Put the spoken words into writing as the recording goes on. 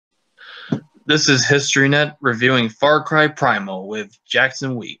This is HistoryNET reviewing Far Cry Primal with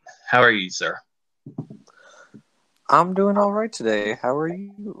Jackson Wheat. How are you, sir? I'm doing all right today. How are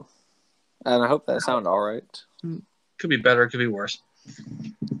you? And I hope that sounded all right. Could be better, could be worse.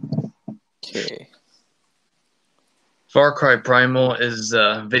 Okay. Far Cry Primal is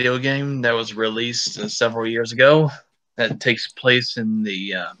a video game that was released several years ago that takes place in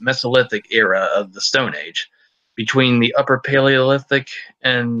the Mesolithic era of the Stone Age, between the Upper Paleolithic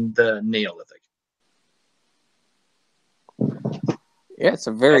and the Neolithic. Yeah, it's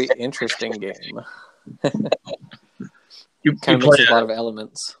a very interesting game. You Kind of play mixes a lot of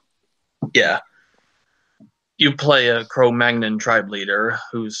elements. Yeah. You play a Cro-Magnon tribe leader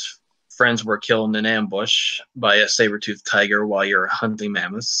whose friends were killed in an ambush by a saber-toothed tiger while you're hunting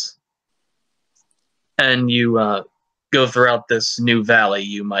mammoths. And you go throughout this new valley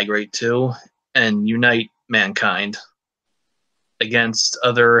you migrate to and unite mankind against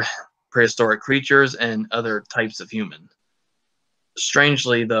other prehistoric creatures and other types of human.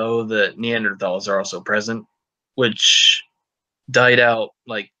 Strangely, though, the Neanderthals are also present, which died out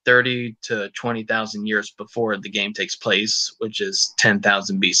like 30 to 20,000 years before the game takes place, which is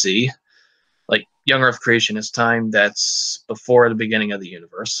 10,000 BC. Like young Earth creationist time, that's before the beginning of the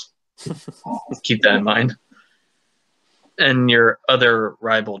universe. Keep that in mind. And your other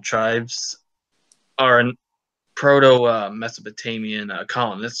rival tribes are proto-Mesopotamian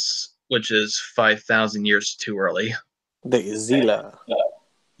colonists, which is 5,000 years too early. The Zila.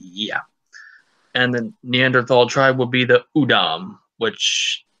 Yeah. And the Neanderthal tribe will be the Udam,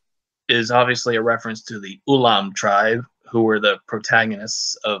 which is obviously a reference to the Ulam tribe, who were the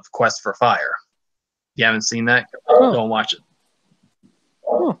protagonists of Quest for Fire. If you haven't seen that, don't watch it.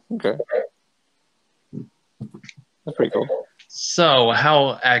 Oh, okay. That's pretty cool. So,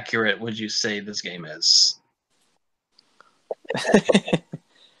 how accurate would you say this game is?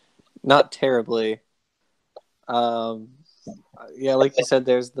 Not terribly. Yeah, like you said,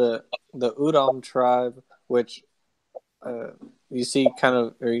 there's the Udam tribe, which you see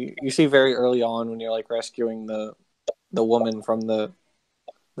you see very early on when you're like rescuing the woman from the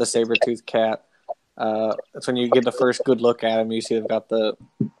saber-toothed cat. That's when you get the first good look at them. You see they've got the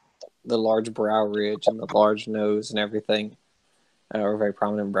large brow ridge and the large nose and everything, or a very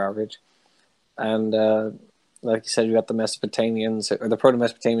prominent brow ridge. And like you said, you got the Mesopotamians or the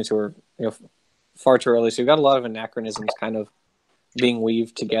Proto-Mesopotamians who are far too early. So you've got a lot of anachronisms kind of being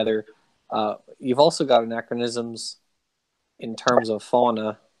weaved together. You've also got anachronisms in terms of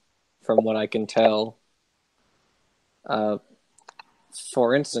fauna, from what I can tell.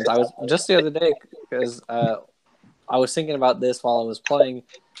 For instance, I was just the other day, because I was thinking about this while I was playing.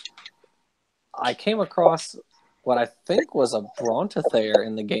 I came across what I think was a Brontothere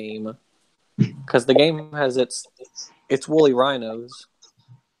in the game, because the game has its woolly rhinos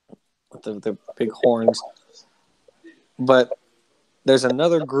with the big horns, but there's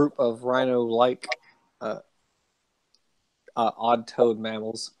another group of rhino-like odd-toed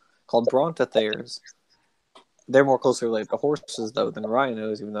mammals called Brontotheres. They're more closely related to horses, though, than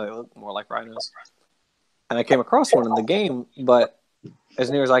rhinos, even though they look more like rhinos. And I came across one in the game, but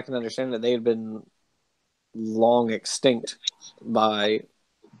as near as I can understand it, they had been long extinct by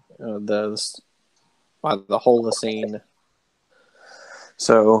the Holocene.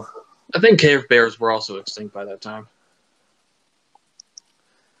 So I think cave bears were also extinct by that time.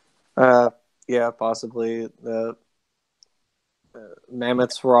 Yeah, possibly. The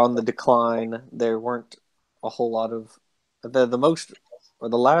mammoths were on the decline. There weren't a whole lot of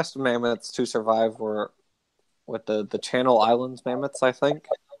the last mammoths to survive were with the Channel Islands mammoths, I think,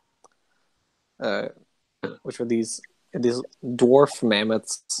 which were these dwarf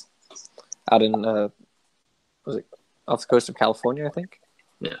mammoths out in was it off the coast of California, I think.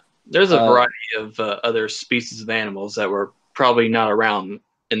 Yeah, there's a variety of other species of animals that were probably not around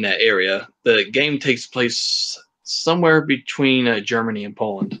in that area. The game takes place somewhere between Germany and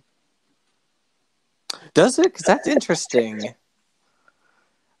Poland. Does it? Because that's interesting. Yes.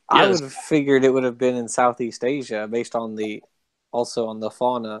 I would have figured it would have been in Southeast Asia based on the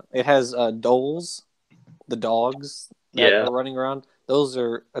fauna. It has dholes, the dogs that are running around.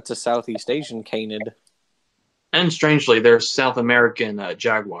 That's a Southeast Asian canid. And strangely, they're South American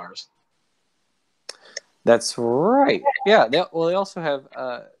jaguars. That's right. Yeah. They also have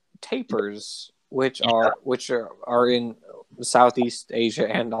tapirs, which are in Southeast Asia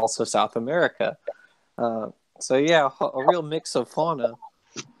and also South America. So yeah, a real mix of fauna.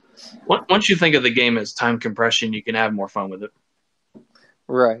 Once you think of the game as time compression, you can have more fun with it.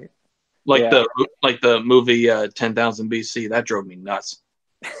 Right. Like the movie 10,000 BC, that drove me nuts.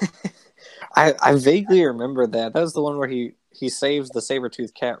 I vaguely remember that. That was the one where he saves the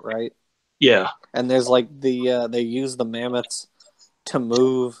saber-toothed cat, right? Yeah. And there's like they use the mammoths to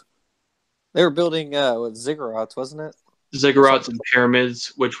move. They were building ziggurats, wasn't it? Ziggurats and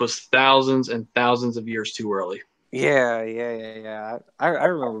pyramids, which was thousands and thousands of years too early. Yeah. I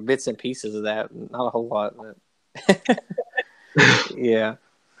remember bits and pieces of that, not a whole lot. But yeah,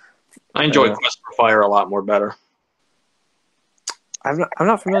 I enjoy Quest for Fire a lot more better. I'm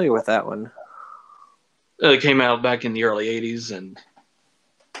not familiar with that one. It came out back in the early '80s, and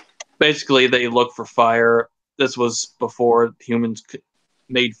basically they look for fire. This was before humans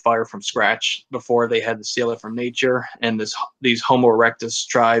made fire from scratch, before they had to steal it from nature. And these Homo Erectus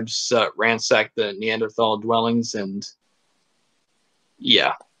tribes ransacked the Neanderthal dwellings, and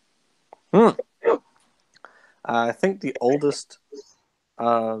yeah. I think the oldest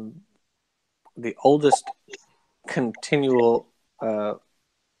continual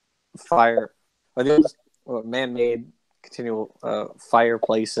fire, or the oldest man-made continual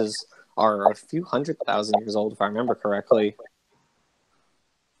fireplaces are a few 100,000 years old, if I remember correctly.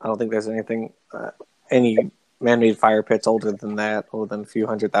 I don't think there's any man-made fire pits older than that, older than a few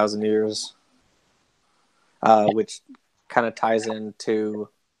 100,000 years, which kind of ties into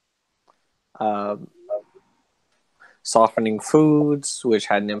softening foods, which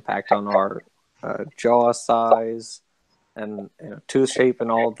had an impact on our jaw size and tooth shape and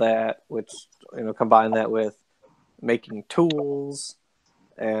all of that, which combine that with making tools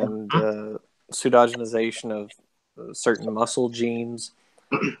and pseudogenization of certain muscle genes.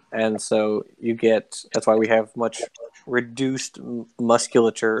 And so that's why we have much reduced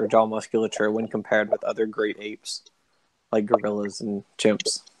musculature or jaw musculature when compared with other great apes like gorillas and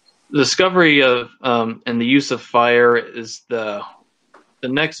chimps. The discovery of and the use of fire is the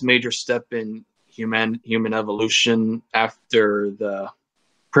next major step in human evolution after the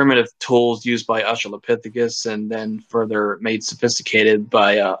primitive tools used by Australopithecus and then further made sophisticated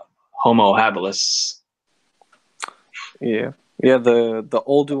by Homo Habilis. Yeah. The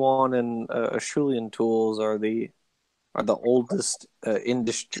Oldowan and Acheulean tools are the oldest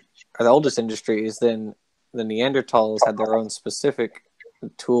industry. Are the oldest industries. Then the Neanderthals had their own specific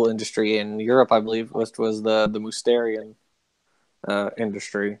tool industry in Europe, I believe, which was the Mousterian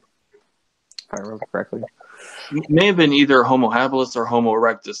industry, if I remember correctly. It may have been either Homo habilis or Homo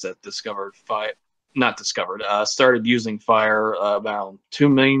erectus that started using fire about 2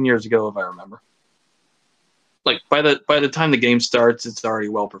 million years ago, if I remember. Like by the time the game starts, it's already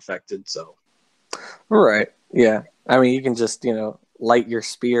well perfected. So, right, yeah. I mean, you can just light your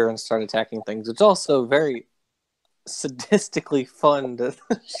spear and start attacking things. It's also very sadistically fun to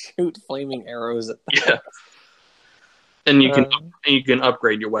shoot flaming arrows at them. Yeah, and you can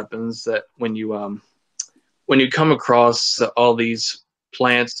upgrade your weapons. That when you come across all these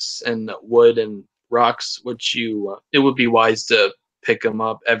plants and wood and rocks, which it would be wise to pick them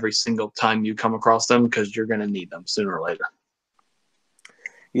up every single time you come across them because you're going to need them sooner or later.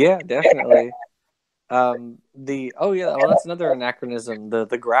 Yeah, definitely. That's another anachronism.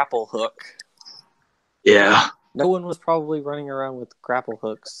 The grapple hook. Yeah. No one was probably running around with grapple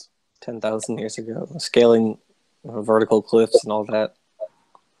hooks 10,000 years ago, scaling vertical cliffs and all that.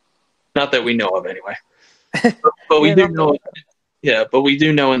 Not that we know of, anyway. But we do know. Yeah, but we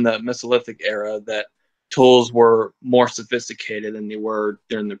do know in the Mesolithic era that tools were more sophisticated than they were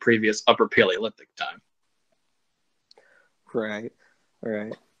during the previous Upper Paleolithic time. Right.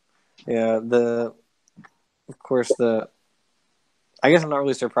 Yeah, I guess I'm not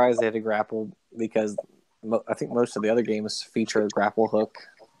really surprised they had to grapple because I think most of the other games feature a grapple hook.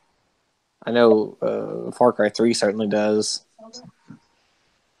 I know Far Cry 3 certainly does.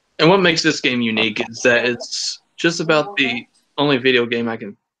 And what makes this game unique is that it's just about the only video game I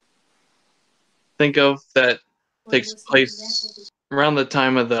can think of that takes place around the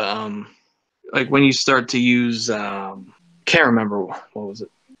time of the like when you start to use can't remember what was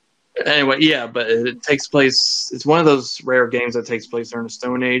it. Anyway, yeah, but it takes place. It's one of those rare games that takes place during the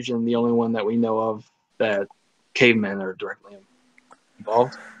Stone Age, and the only one that we know of that cavemen are directly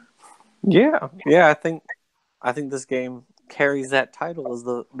involved. Yeah. I think this game carries that title as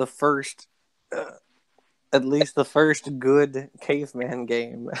the first, at least the first good caveman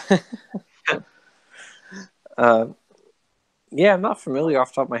game. Yeah, I'm not familiar off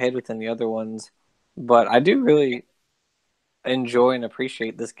the top of my head with any other ones, but I do really enjoy and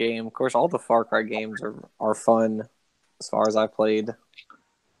appreciate this game. Of course, all the Far Cry games are fun as far as I played.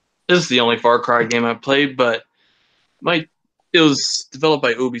 This is the only Far Cry game I've played, but it was developed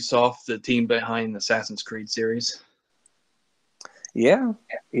by Ubisoft, the team behind the Assassin's Creed series. Yeah,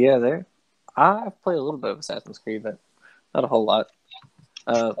 I've played a little bit of Assassin's Creed, but not a whole lot.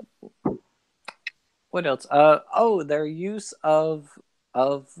 What else? Their use of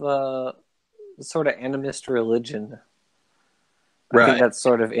sort of animist religion. I Right. think that's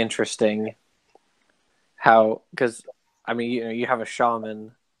sort of interesting. How, because I mean, you have a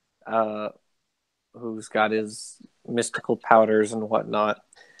shaman who's got his mystical powders and whatnot.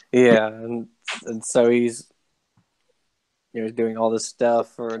 Yeah, and so he's he's doing all this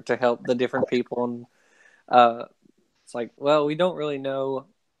stuff to help the different people, and it's like, well, we don't really know.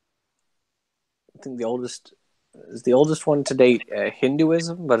 I think the oldest one to date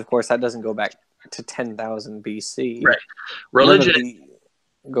Hinduism, but of course that doesn't go back to 10,000 BC. Right. Religion.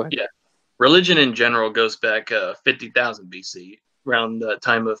 Go ahead. Yeah. Religion in general goes back 50,000 BC, around the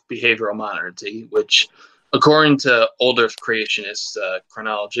time of behavioral modernity, which, according to older creationist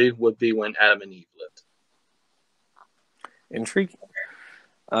chronology, would be when Adam and Eve lived. Intriguing.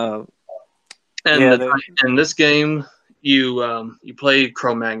 In this game, you play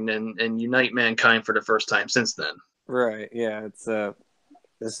Cro-Magnon and unite mankind for the first time since then. Right. Yeah. It's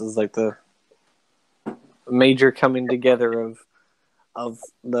this is like the major coming together of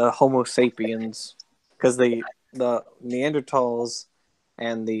the Homo sapiens, because the Neanderthals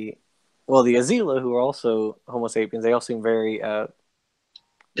and the Azila, who are also Homo sapiens, they all seem very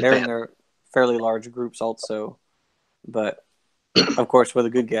they're in their fairly large groups also, but of course we're the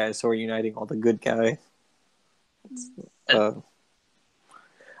good guys, so we're uniting all the good guys. But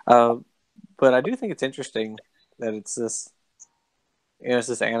I do think it's interesting that it's this it's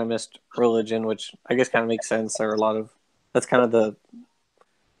this animist religion, which I guess kind of makes sense. There are a lot of that's kind of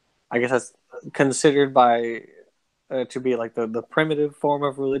I guess that's considered by to be like the primitive form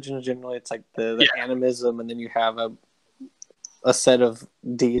of religion. Generally, it's like the animism, and then you have a set of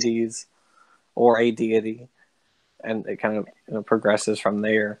deities or a deity, and it kind of progresses from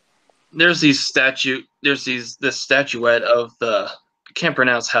there. There's this statuette of I can't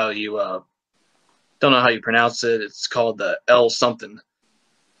pronounce how you don't know how you pronounce it. It's called the L something.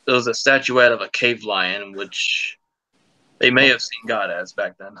 There was a statuette of a cave lion, which they may have seen God as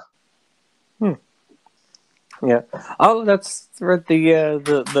back then. Yeah. Oh, that's right.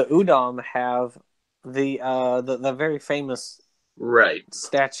 The Udom have the very famous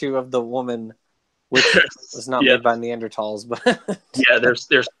statue of the woman, which was not made by Neanderthals, but yeah,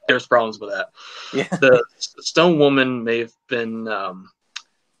 there's problems with that. Yeah. The stone woman may have been.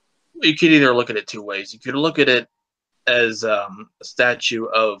 You could either look at it two ways. You could look at it as a statue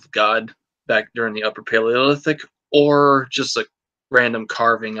of God back during the Upper Paleolithic, or just a random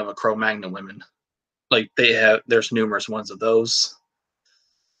carving of a Cro-Magnon woman. Like there's numerous ones of those.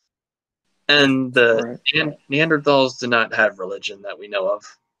 And the Neanderthals did not have religion that we know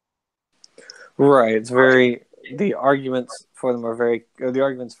of. Right. It's very, the arguments for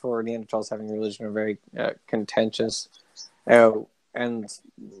Neanderthals having religion are very contentious. And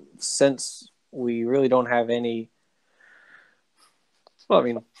since we really don't have any, well, I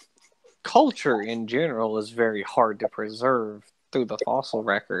mean, culture in general is very hard to preserve through the fossil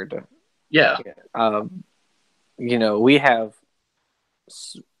record. Yeah. We have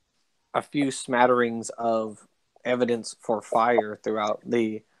a few smatterings of evidence for fire throughout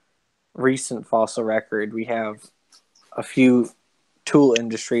the recent fossil record. We have a few tool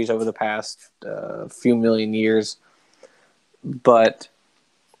industries over the past few million years, but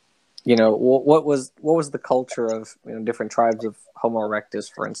what was the culture of different tribes of Homo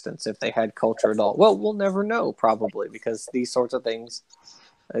Erectus, for instance, if they had culture at all? Well, we'll never know, probably, because these sorts of things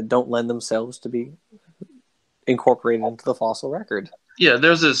don't lend themselves to be incorporated into the fossil record. Yeah,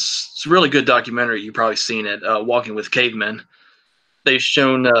 there's this really good documentary, you've probably seen it, Walking with Cavemen. They've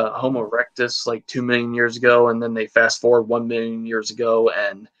shown Homo erectus like 2 million years ago, and then they fast forward 1 million years ago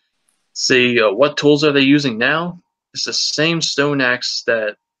and see what tools are they using now. It's the same stone axe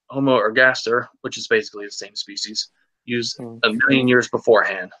that Homo Ergaster, which is basically the same species, used 1 million years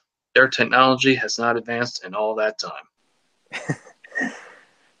beforehand. Their technology has not advanced in all that time.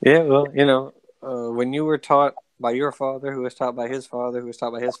 Yeah, well, when you were taught by your father, who was taught by his father, who was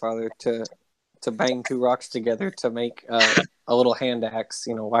taught by his father to bang two rocks together to make a little hand axe,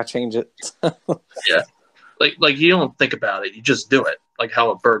 why change it? Yeah, like you don't think about it, you just do it, like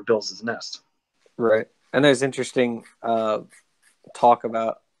how a bird builds his nest. Right. And there's interesting talk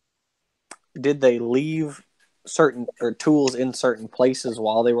about, did they leave certain tools in certain places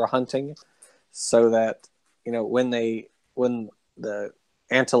while they were hunting, so that when the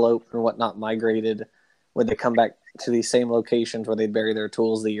antelope and whatnot migrated, would they come back to these same locations where they'd bury their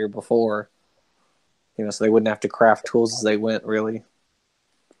tools the year before, so they wouldn't have to craft tools as they went, really,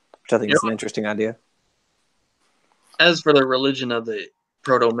 which I think is an interesting idea. As for the religion of the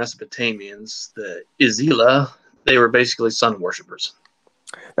Proto-Mesopotamians, the Azila, they were basically sun worshippers.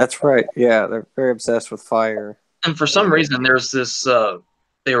 That's right. Yeah, they're very obsessed with fire. And for some reason, there's this.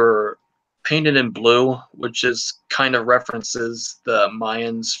 They were painted in blue, which is kind of references the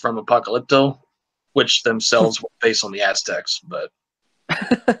Mayans from Apocalypto, which themselves were based on the Aztecs. But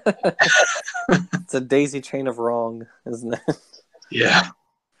It's a daisy chain of wrong, isn't it? yeah,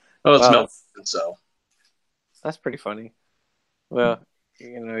 oh, it's Wow, no, so that's pretty funny. Well,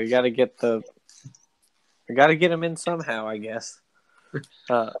 you got to get them in somehow, I guess.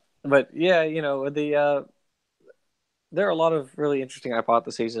 But yeah, there are a lot of really interesting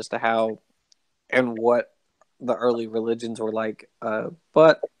hypotheses as to how and what the early religions were like.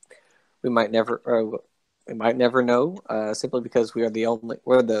 But we might never know, simply because we're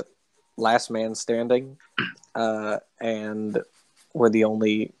the last man standing, and we're the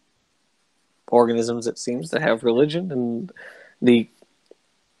only organisms, it seems, that have religion, and the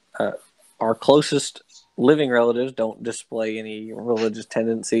our closest living relatives don't display any religious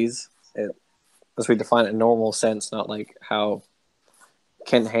tendencies, as we define it in normal sense, not like how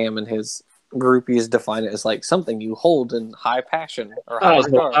Ken Ham and his groupies define it as like something you hold in high passion or high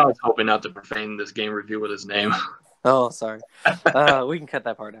regard. I was hoping not to profane this game review with his name. Oh, sorry. We can cut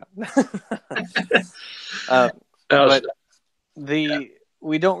that part out. But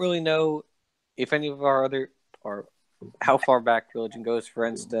we don't really know if any of our other, or how far back religion goes, for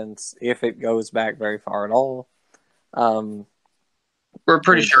instance, if it goes back very far at all. We're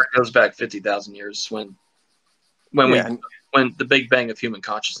pretty sure it goes back 50,000 years when the Big Bang of human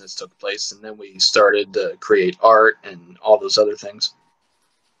consciousness took place, and then we started to create art and all those other things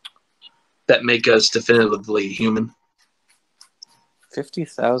that make us definitively human.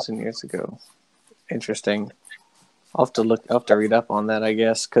 50,000 years ago. Interesting. I'll have to read up on that, I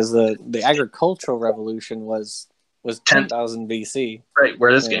guess, because the agricultural revolution was 10,000 BC. Right,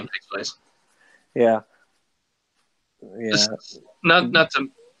 where this game takes place. Yeah. Not to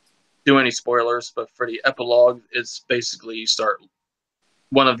do any spoilers, but for the epilogue, it's basically you start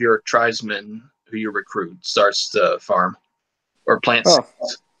one of your tribesmen who you recruit starts to farm or plant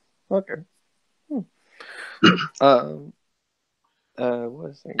seeds. Okay.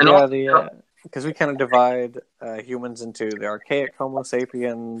 What is it? Because we kind of divide humans into the archaic Homo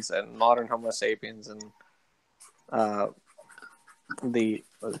sapiens and modern Homo sapiens, and the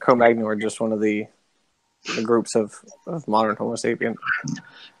Cro-Magnon are just one of the groups of modern Homo sapien.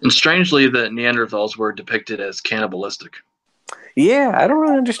 And strangely, the Neanderthals were depicted as cannibalistic. Yeah, I don't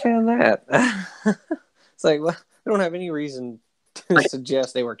really understand that. It's like, well, I don't have any reason to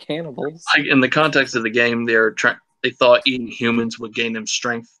suggest they were cannibals. In the context of the game, they thought eating humans would gain them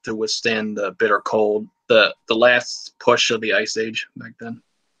strength to withstand the bitter cold, the last push of the Ice Age back then.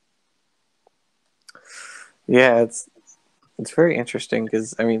 Yeah, it's very interesting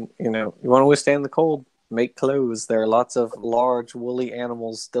because, I mean, you want to withstand the cold, make clothes. There are lots of large woolly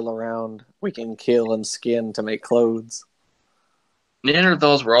animals still around we can kill and skin to make clothes.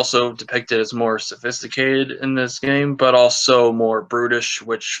 Neanderthals were also depicted as more sophisticated in this game, but also more brutish,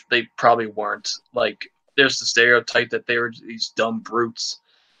 which they probably weren't. Like, there's the stereotype that they were these dumb brutes,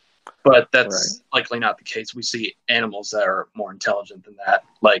 but that's likely not the case. We see animals that are more intelligent than that,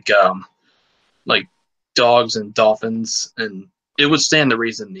 like dogs and dolphins, and it would stand to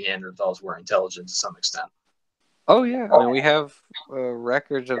reason Neanderthals were intelligent to some extent. Oh yeah, I mean, we have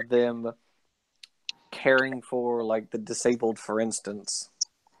records of them caring for like the disabled, for instance.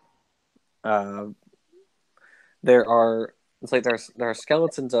 There are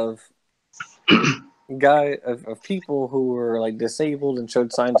skeletons of people who were like disabled and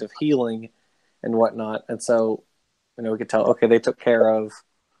showed signs of healing and whatnot, and so we could tell, okay, they took care of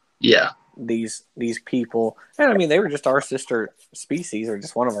these people, and I mean, they were just our sister species, or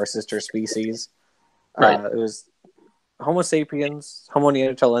just one of our sister species. Right. It was Homo sapiens, Homo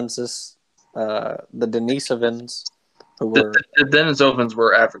Neanderthalensis, the Denisovans, who were the Denisovans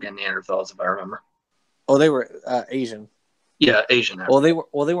were African Neanderthals, if I remember. Oh, they were Asian. Yeah, Asian. African.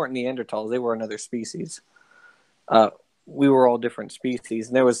 Well, they weren't Neanderthals. They were another species. We were all different species,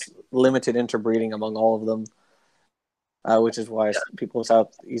 and there was limited interbreeding among all of them, which is why people of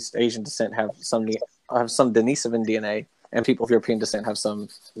Southeast Asian descent have some Denisovan DNA, and people of European descent have some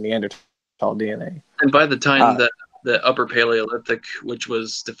Neanderthal DNA. And by the time that the Upper Paleolithic, which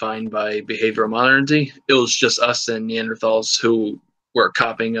was defined by behavioral modernity, it was just us and Neanderthals who were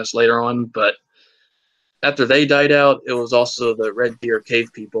copying us later on. But after they died out, it was also the Red Deer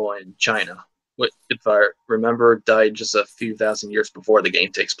cave people in China, which, if I remember, died just a few thousand years before the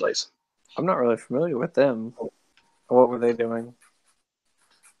game takes place. I'm not really familiar with them. What were they doing?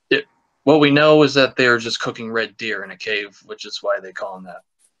 What we know is that they were just cooking red deer in a cave, which is why they call them that.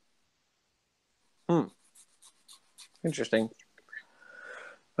 Interesting.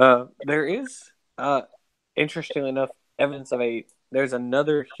 There is, interestingly enough, evidence of a there's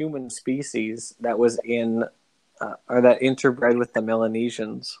another human species that was in, or that interbred with the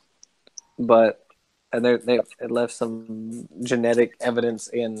Melanesians, but and it left some genetic evidence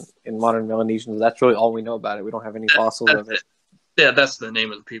in modern Melanesians. That's really all we know about it. We don't have any fossils of it. Yeah, that's the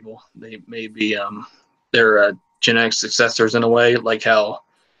name of the people. They may be their genetic successors in a way, like how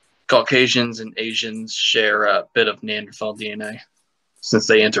Caucasians and Asians share a bit of Neanderthal DNA since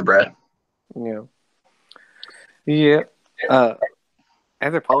they interbred. Yeah. Yeah.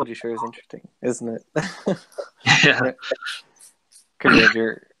 Anthropology sure is interesting, isn't it? Yeah. Because you had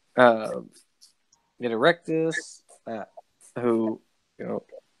your Erectus, who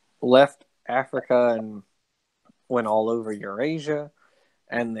left Africa and went all over Eurasia,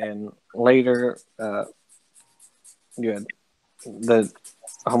 and then later you had the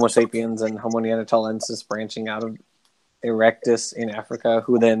Homo sapiens and Homo Neanderthalensis branching out of Erectus in Africa,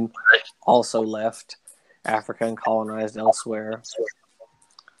 who then also left Africa and colonized elsewhere.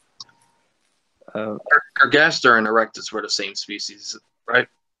 Ergaster and Erectus were the same species, right?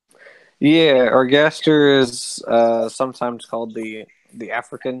 Yeah, Ergaster is sometimes called the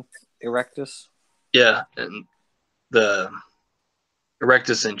African Erectus. Yeah, and the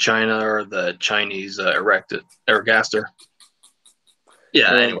Erectus in China or the Chinese Ergaster.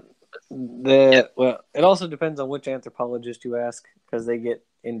 Yeah. Anyway. Well, it also depends on which anthropologist you ask, because they get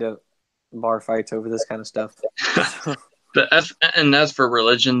into bar fights over this kind of stuff. But as for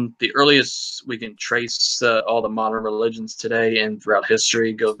religion, the earliest we can trace all the modern religions today and throughout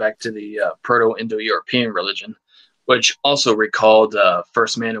history go back to the Proto-Indo-European religion, which also recalled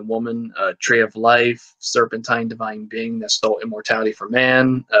first man and woman, tree of life, serpentine divine being that stole immortality from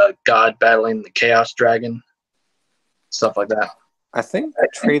man, God battling the chaos dragon, stuff like that. I think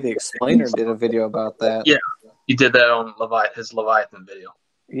Trey the Explainer did a video about that. Yeah, he did that on his Leviathan video.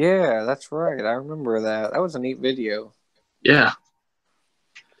 Yeah, that's right. I remember that. That was a neat video. Yeah.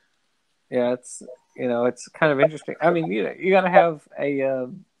 Yeah, it's it's kind of interesting. I mean, you got to have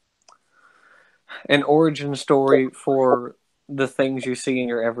an origin story for the things you see in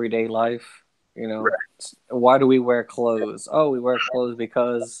your everyday life. Right. Why do we wear clothes? Oh, we wear clothes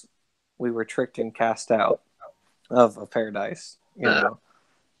because we were tricked and cast out of paradise. Why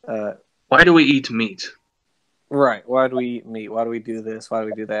do we eat meat? Right. Why do we eat meat? Why do we do this? Why do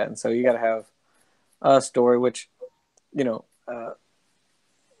we do that? And so you got to have a story which, not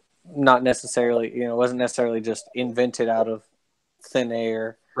necessarily, wasn't necessarily just invented out of thin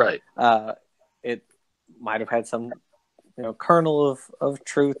air. Right. It might have had some, kernel of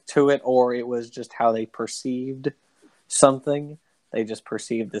truth to it, or it was just how they perceived something. They just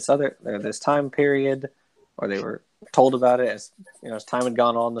perceived this time period, or they were told about it as time had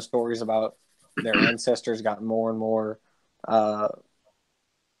gone on. The stories about their ancestors got more and more kind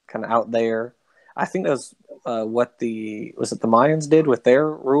of out there. I think that was what the Mayans did with their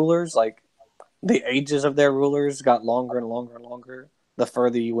rulers. Like, the ages of their rulers got longer and longer and longer the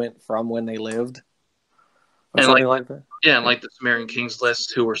further you went from when they lived, or something like that. Yeah, and like the Sumerian kings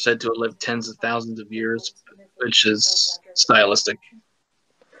list, who were said to have lived tens of thousands of years, which is stylistic.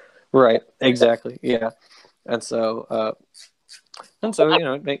 Right. Exactly. Yeah. And so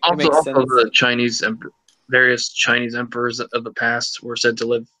it makes sense. The various Chinese emperors of the past were said to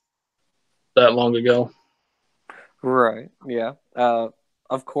live that long ago. Right. Yeah.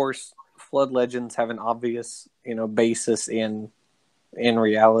 Of course, flood legends have an obvious, basis in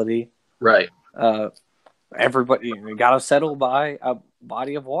reality. Right. Everybody, you got to settle by a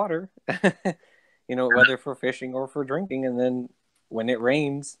body of water, whether for fishing or for drinking. And then when it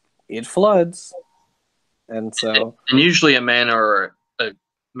rains, it floods. And so, and usually a man or a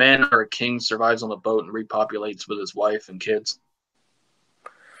king survives on the boat and repopulates with his wife and kids.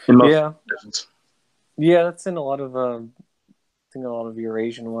 Yeah, that's in a lot of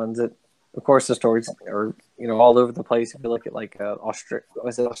Eurasian ones. Of course, the stories are all over the place. If you look at like the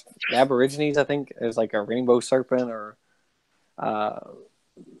Aborigines, I think there's like a rainbow serpent, or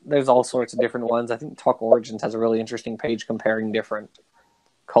there's all sorts of different ones. I think Talk Origins has a really interesting page comparing different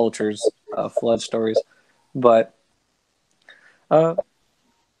cultures of flood stories. But there's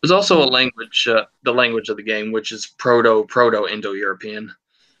also a language, the language of the game, which is Proto-Indo-European,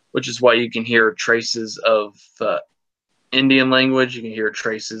 which is why you can hear traces of Indian language. You can hear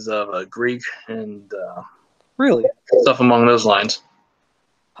traces of Greek and really stuff along those lines.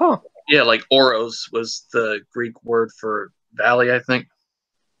 Huh. Yeah, like Oros was the Greek word for valley, I think.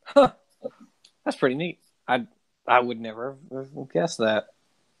 Huh. That's pretty neat. I would never have guessed that.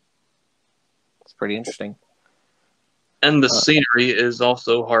 It's pretty interesting. And the scenery is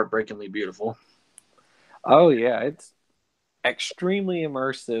also heartbreakingly beautiful. Oh, yeah. It's extremely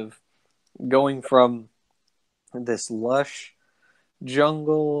immersive, going from this lush,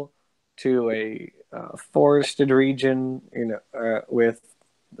 jungle to a forested region, with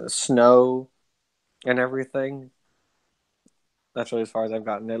the snow and everything. That's really as far as I've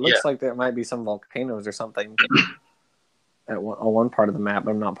gotten. It looks like there might be some volcanoes or something on one part of the map,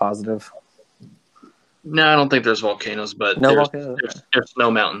 but I'm not positive. No, I don't think there's volcanoes, but there's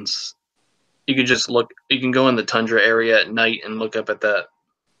snow mountains. You can just look. You can go in the tundra area at night and look up at the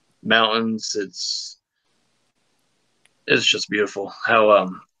mountains. It's just beautiful how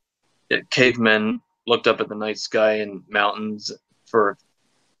cavemen looked up at the night sky and mountains for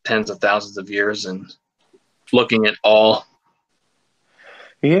tens of thousands of years and looking at all.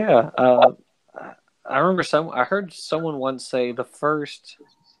 Yeah, I remember I heard someone once say the first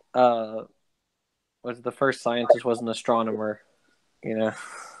scientist was an astronomer.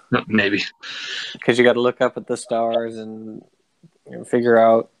 Maybe because you got to look up at the stars and figure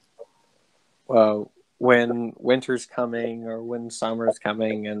out when winter's coming or when summer's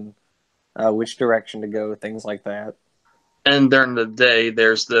coming and which direction to go, things like that. And during the day,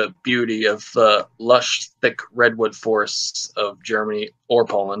 there's the beauty of lush, thick redwood forests of Germany or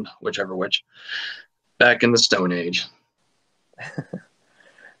Poland, whichever which, back in the Stone Age.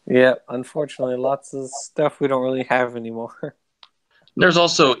 Yeah, unfortunately, lots of stuff we don't really have anymore. There's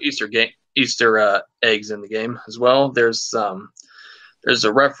also Easter eggs in the game as well. There's a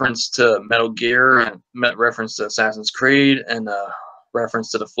reference to Metal Gear, and reference to Assassin's Creed, and a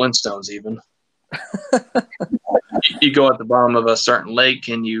reference to the Flintstones even. You go at the bottom of a certain lake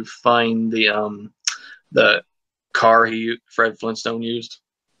and you find the car Fred Flintstone used.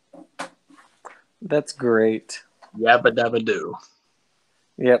 That's great. Yabba dabba doo.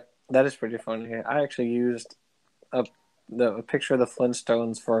 Yep, that is pretty funny. I actually used a picture of the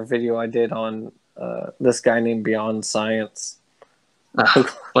Flintstones for a video I did on this guy named Beyond Science.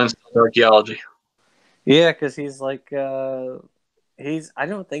 Flintstones archaeology. Yeah, because he's like I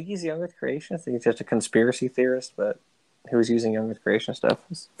don't think he's a Young Earth creationist. I think he's just a conspiracy theorist, but he was using Young Earth creation stuff.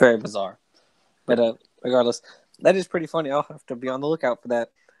 It's very bizarre. But regardless, that is pretty funny. I'll have to be on the lookout for that.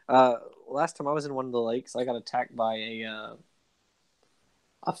 Last time I was in one of the lakes, I got attacked by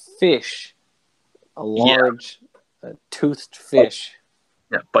a fish, a large toothed fish.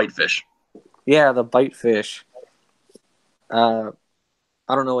 Yeah, bite fish. Yeah, the bite fish. I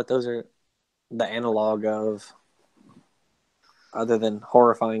don't know what those are the analog of, other than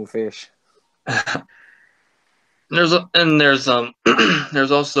horrifying fish. There's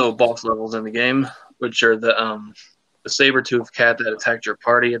there's also boss levels in the game, which are the saber-toothed cat that attacked your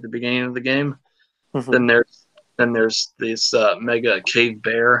party at the beginning of the game. Then there's this mega cave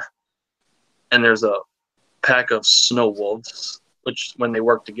bear, and there's a pack of snow wolves, which when they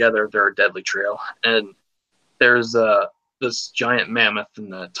work together, they're a deadly trio. And there's this giant mammoth in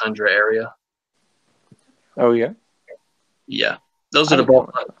the tundra area. Oh yeah. Yeah, those are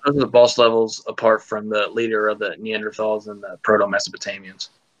the boss levels apart from the leader of the Neanderthals and the Proto-Mesopotamians.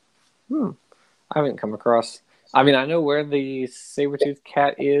 I haven't come across. I mean, I know where the saber-toothed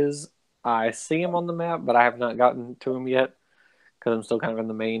cat is. I see him on the map, but I have not gotten to him yet because I'm still kind of in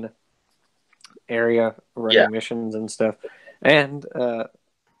the main area running missions and stuff. And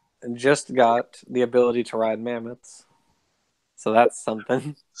just got the ability to ride mammoths, so that's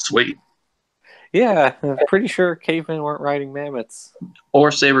something. Sweet. Yeah, I'm pretty sure cavemen weren't riding mammoths or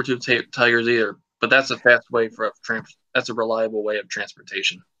saber-toothed tigers either. But that's a fast way that's a reliable way of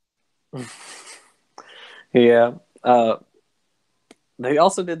transportation. Yeah. They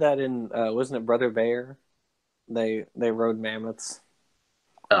also did that in wasn't it Brother Bear? They rode mammoths.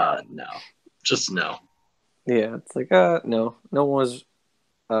 No. Just no. Yeah, it's like no. No one was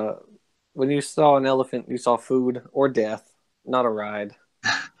when you saw an elephant, you saw food or death, not a ride.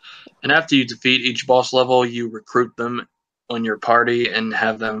 And after you defeat each boss level, you recruit them on your party and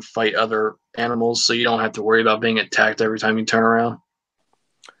have them fight other animals, so you don't have to worry about being attacked every time you turn around.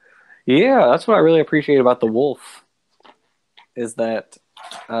 Yeah, that's what I really appreciate about the wolf. Is that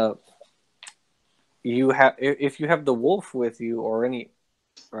if you have the wolf with you, or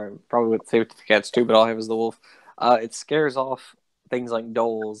probably with saber-toothed cats too, but all I have is the wolf. It scares off things like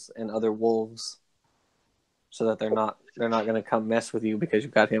dholes and other wolves, so that they're not going to come mess with you because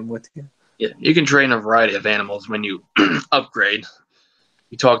you've got him with you. Yeah, you can train a variety of animals when you upgrade.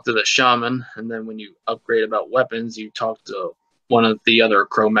 You talk to the shaman, and then when you upgrade about weapons, you talk to one of the other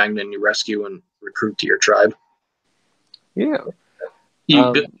Cro-Magnon you rescue and recruit to your tribe. Yeah.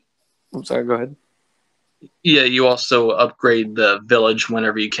 I'm sorry, go ahead. Yeah, you also upgrade the village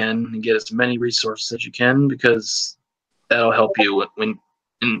whenever you can and get as many resources as you can, because that'll help you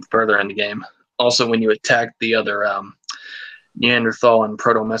further in the game. Also, when you attack the other Neanderthal and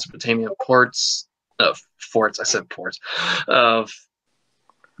Proto-Mesopotamian forts, I said ports,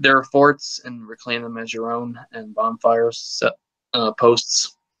 There are forts, and reclaim them as your own, and bonfires set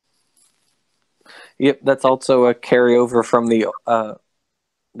posts. Yep, that's also a carryover from the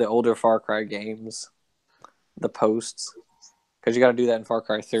older Far Cry games, the posts, because you got to do that in Far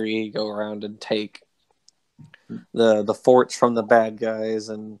Cry 3. You go around and take the forts from the bad guys,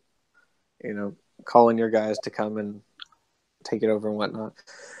 and calling your guys to come and take it over and whatnot.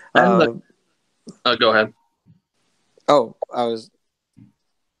 And go ahead. Oh,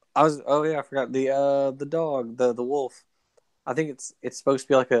 Oh yeah, I forgot the dog, the wolf. I think it's supposed to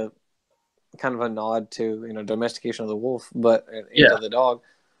be like a kind of a nod to domestication of the wolf, but into the dog.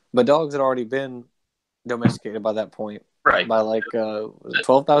 But dogs had already been domesticated by that point, right? By like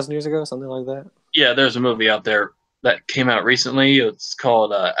 12,000 years ago, something like that. Yeah, there's a movie out there that came out recently. It's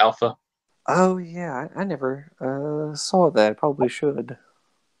called Alpha. Oh yeah, I never saw that. I probably should.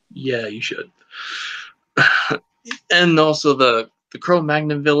 Yeah, you should. And also the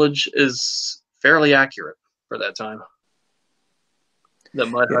Cro-Magnon village is fairly accurate for that time. The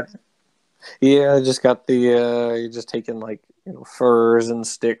mud huts. Yeah, I just got the you're just taking like furs and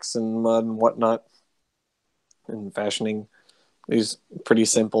sticks and mud and whatnot, and fashioning these pretty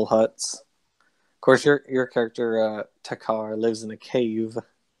simple huts. Of course, your character Takar lives in a cave.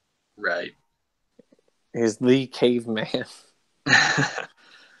 Right. He's the caveman.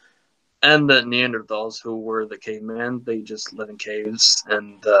 And the Neanderthals, who were the cavemen, they just live in caves.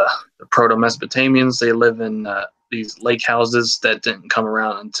 And the Proto-Mesopotamians, they live in these lake houses that didn't come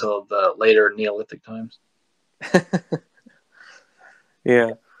around until the later Neolithic times.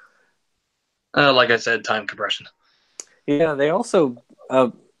 Yeah. Like I said, time compression. Yeah, they also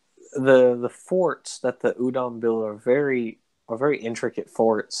the forts that the Udon build are very intricate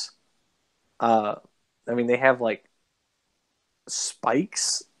forts. I mean, they have like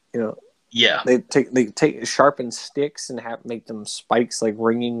spikes. Yeah. They take sharpened sticks and make them spikes, like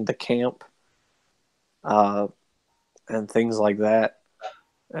ringing the camp, and things like that.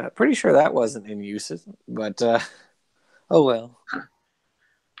 Pretty sure that wasn't in use, but oh well.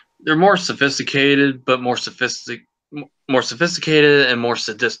 They're more sophisticated, but more sophisticated and more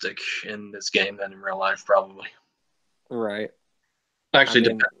sadistic in this game than in real life, probably. Right.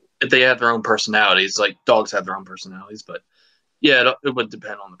 Actually, if they have their own personalities, like dogs have their own personalities, but yeah, it would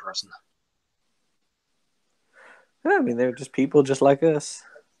depend on the person. I mean, they're just people just like us.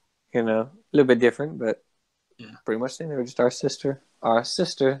 A little bit different, but pretty much they were just our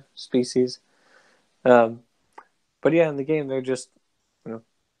sister species. But yeah, in the game they're just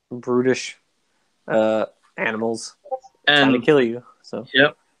brutish animals trying to kill you. So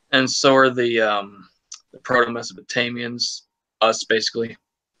yep, and so are the Proto-Mesopotamians, us basically.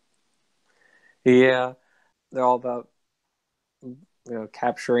 Yeah, they're all about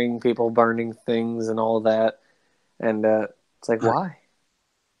capturing people, burning things, and all that. And it's like, why?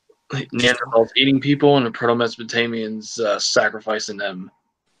 Neanderthals eating people, and the Proto-Mesopotamians sacrificing them.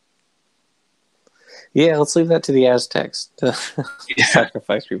 Yeah, let's leave that to the Aztecs to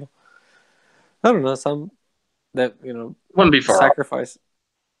sacrifice people. I don't know, some that wouldn't be far sacrifice.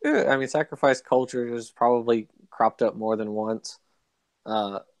 I mean, sacrifice culture has probably cropped up more than once.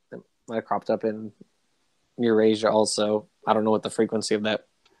 It might have cropped up in Eurasia also. I don't know what the frequency of that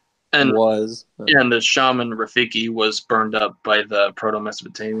was. Yeah, and the shaman Rafiki was burned up by the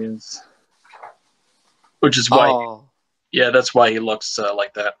Proto-Mesopotamians, which is why. That's why he looks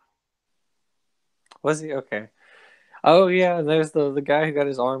like that. Was he? Okay. Oh yeah, and there's the guy who got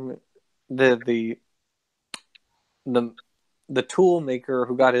his arm, the tool maker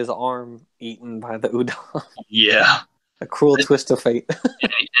who got his arm eaten by the Udon. Yeah. A cruel twist of fate.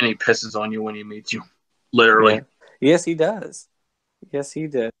 and he pisses on you when he meets you. Literally. Yeah. Yes, he does. Yes, he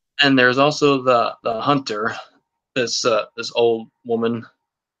did. And there's also the hunter, this old woman.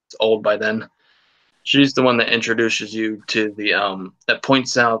 It's old by then. She's the one that introduces you to the that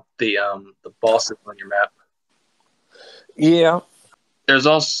points out the bosses on your map. Yeah. There's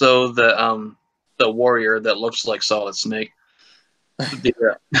also the warrior that looks like Solid Snake.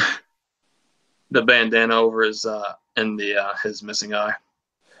 The bandana over his and his missing eye.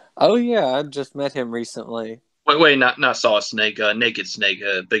 Oh yeah, I just met him recently. Wait, not Solid Snake, Naked Snake,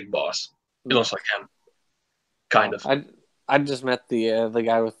 Big Boss. He looks like him, kind of. I just met the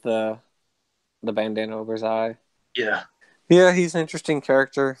guy with the bandana over his eye. Yeah. Yeah, he's an interesting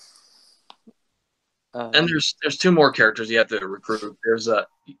character. And there's two more characters you have to recruit. There's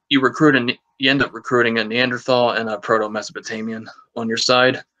you end up recruiting a Neanderthal and a Proto-Mesopotamian on your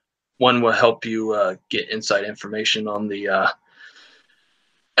side. One will help you get inside information on the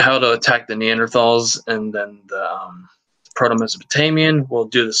how to attack the Neanderthals, and then the Proto-Mesopotamian will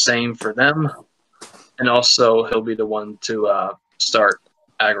do the same for them. And also, he'll be the one to start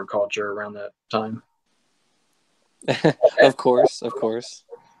agriculture around that time. Of course, of course.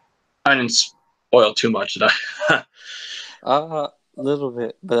 I didn't spoil too much, did I? A little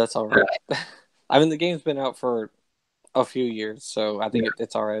bit, but that's all right. I mean, the game's been out for a few years, so I think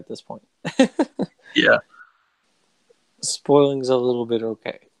it's all right at this point. Yeah. Spoiling's a little bit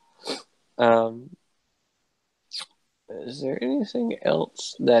okay. Is there anything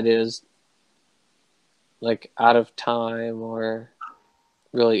else that is like out of time or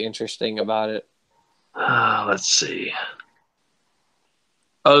really interesting about it? Let's see.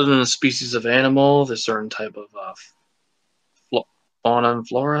 Other than the species of animal, there's certain type of fauna and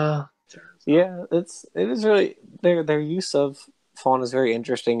flora. Yeah, it is really their use of fauna is very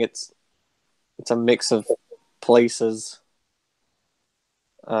interesting. It's a mix of places.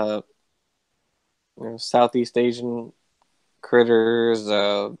 Southeast Asian critters,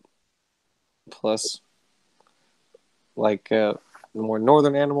 plus like more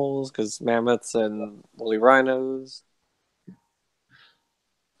northern animals, because mammoths and woolly rhinos.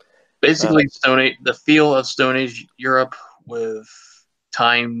 Basically, the feel of Stone Age Europe with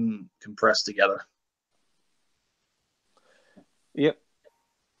time compressed together. Yep.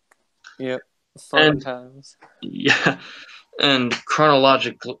 Fun times. Yeah, and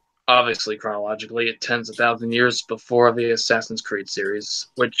chronologically, it tends 1,000 years before the Assassin's Creed series,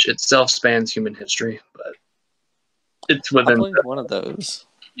 which itself spans human history, but it's within. I played one of those.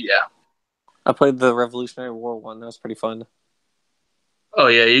 Yeah. I played the Revolutionary War one. That was pretty fun. Oh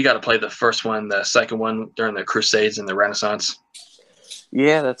yeah, you got to play the first one, the second one during the Crusades and the Renaissance.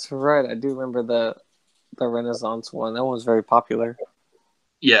 Yeah, that's right. I do remember the Renaissance one. That one was very popular.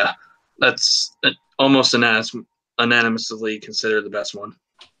 Yeah, that's almost unanimously considered the best one.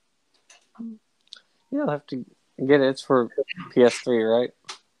 Yeah, I'll have to get it. It's for PS3, right?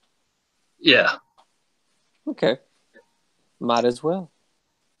 Yeah. Okay. Might as well.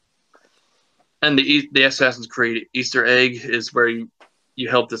 And the Assassin's Creed Easter egg is where you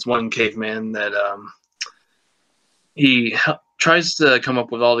help this one caveman that he tries to come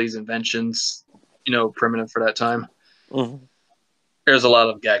up with all these inventions, primitive for that time. Mm-hmm. There's a lot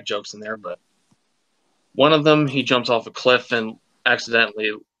of gag jokes in there, but one of them, he jumps off a cliff and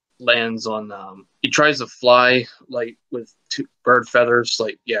accidentally lands on. He tries to fly like with 2 bird feathers,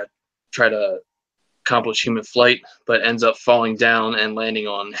 try to accomplish human flight, but ends up falling down and landing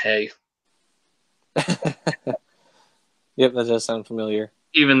on hay. Yep, that does sound familiar.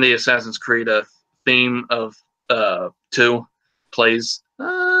 Even the Assassin's Creed theme of 2 plays.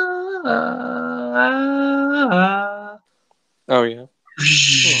 Oh yeah.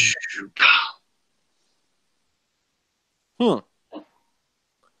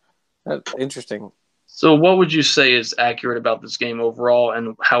 That's interesting. So, what would you say is accurate about this game overall,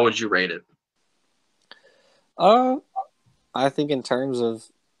 and how would you rate it? I think in terms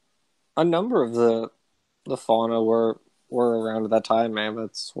of a number of the fauna were around at that time.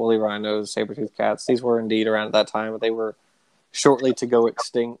 Mammoths, woolly rhinos, saber-toothed cats. These were indeed around at that time, but they were shortly to go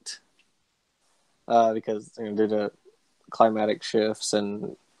extinct because due to climatic shifts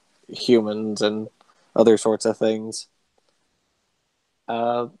and humans and other sorts of things.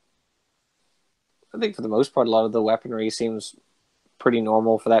 I think for the most part, a lot of the weaponry seems pretty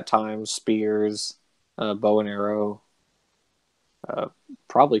normal for that time. Spears, bow and arrow,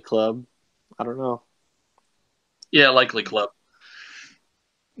 probably club. I don't know. Yeah, likely club.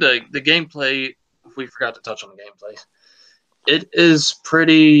 The gameplay, if we forgot to touch on the gameplay, it is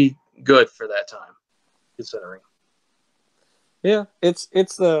pretty good for that time, considering. Yeah, it's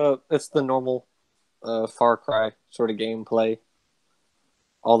the normal Far Cry sort of gameplay.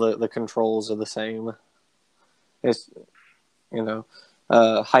 All the controls are the same. It's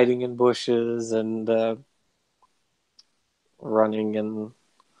hiding in bushes and running and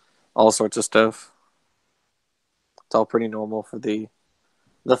all sorts of stuff. It's all pretty normal for the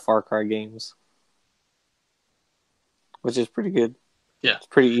Far Cry games, which is pretty good. Yeah, it's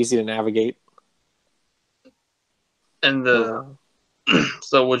pretty easy to navigate. And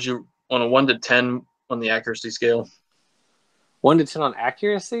so, would you on a 1 to 10 on the accuracy scale? 1 to 10 on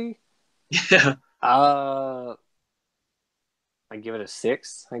accuracy? Yeah. I give it a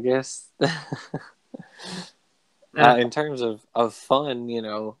 6, I guess. In terms of fun, 8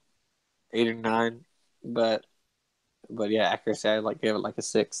 or 9, but yeah, accuracy, I give it a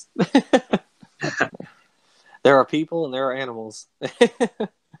 6. There are people and there are animals.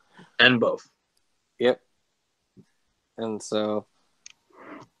 And both. Yep. And so,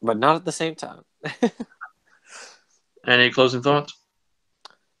 but not at the same time. Any closing thoughts?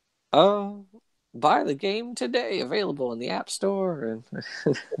 Buy the game today, available in the App Store. And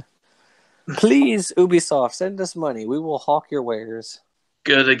please, Ubisoft, send us money. We will hawk your wares.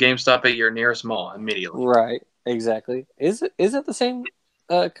 Go to GameStop at your nearest mall immediately. Right, exactly. Is it the same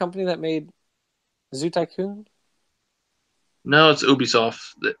company that made Zoo Tycoon? No, it's Ubisoft.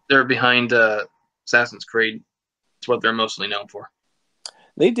 They're behind Assassin's Creed. It's what they're mostly known for.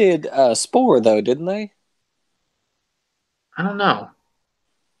 They did Spore though, didn't they? I don't know.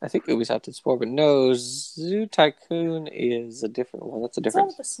 I think Ubisoft did Spore, but no, Zoo Tycoon is a different one. That's a different.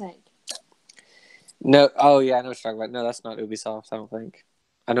 It's all the snake. No, oh yeah, I know what you're talking about. No, that's not Ubisoft. I don't think.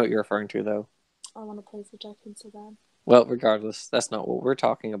 I know what you're referring to though. I want to play Zoo Tycoon so bad. Well, regardless, that's not what we're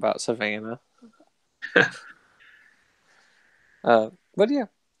talking about, Savannah. But yeah,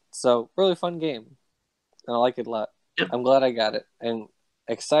 so really fun game, and I like it a lot. Yep. I'm glad I got it, and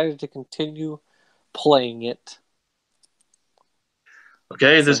excited to continue playing it.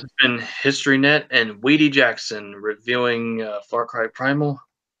 Okay, this has been HistoryNET and Weedy Jackson reviewing Far Cry Primal.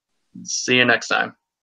 See you next time.